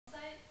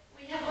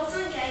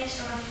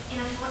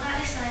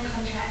and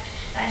contract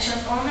that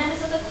ensures all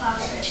members of the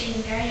class are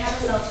achieving very high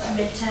results by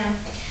midterm.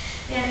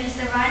 We have used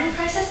the writing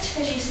process to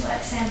produce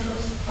work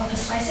samples of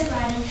persuasive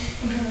writing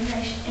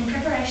in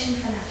preparation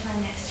for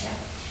NAPLAN next year.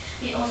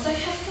 We also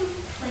have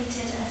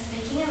completed a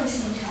speaking and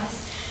listening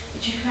task,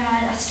 which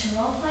required us to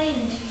role-play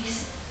an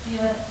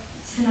interviewer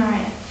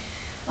scenario.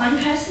 One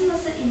person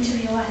was the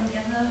interviewer and the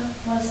other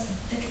was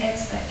the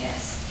expert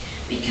guest.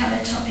 We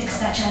covered topics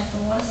such as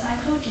the water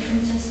cycle,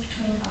 differences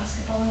between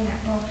basketball and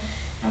netball,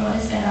 and what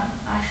is better,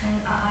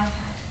 iPhone or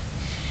iPad.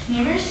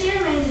 Numeracy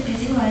remains a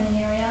busy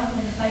learning area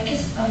with a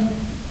focus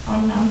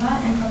on number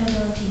and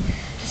probability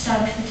to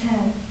start off the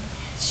term.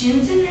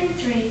 Students in Room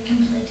 3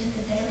 completed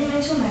the daily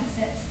mental math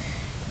sets,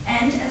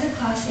 and as a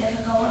class we have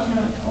a goal of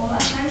knowing all our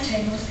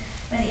timetables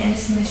by the end of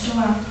semester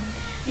 1.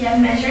 We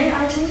have measuring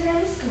items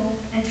around the school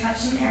and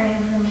touch an area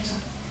and perimeter.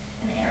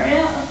 An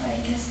area of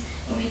focus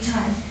will be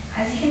time.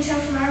 As you can tell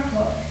from our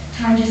report,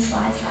 time just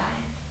flies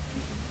by.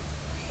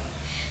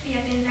 We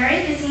have been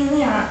very busy in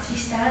the arts. We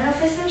started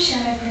off with some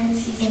shadow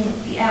prints using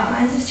the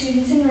outlines of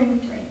students in Room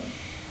 3.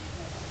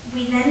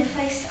 We then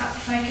placed a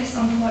focus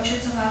on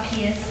portraits of our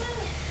peers.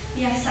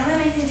 We have some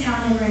amazing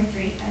talent in Room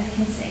 3, as you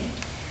can see.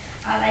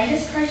 Our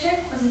latest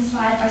project was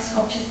inspired by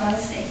sculptures by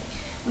the sea.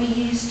 We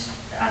used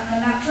the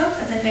laptop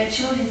as a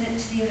virtual visit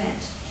to the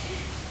event,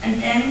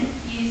 and then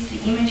used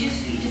the images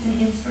viewed as an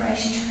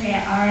inspiration to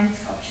create our own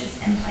sculptures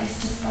and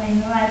place display in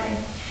the library.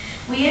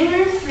 We in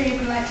Room 3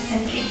 would like to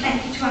send a big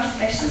thank you to our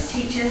specialist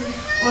teachers.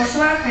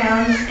 Also, our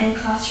grounds and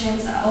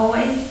classrooms are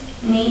always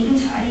neat and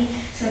tidy,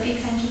 so a big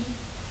thank you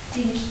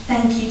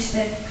to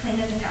the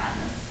cleaners and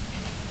gardeners.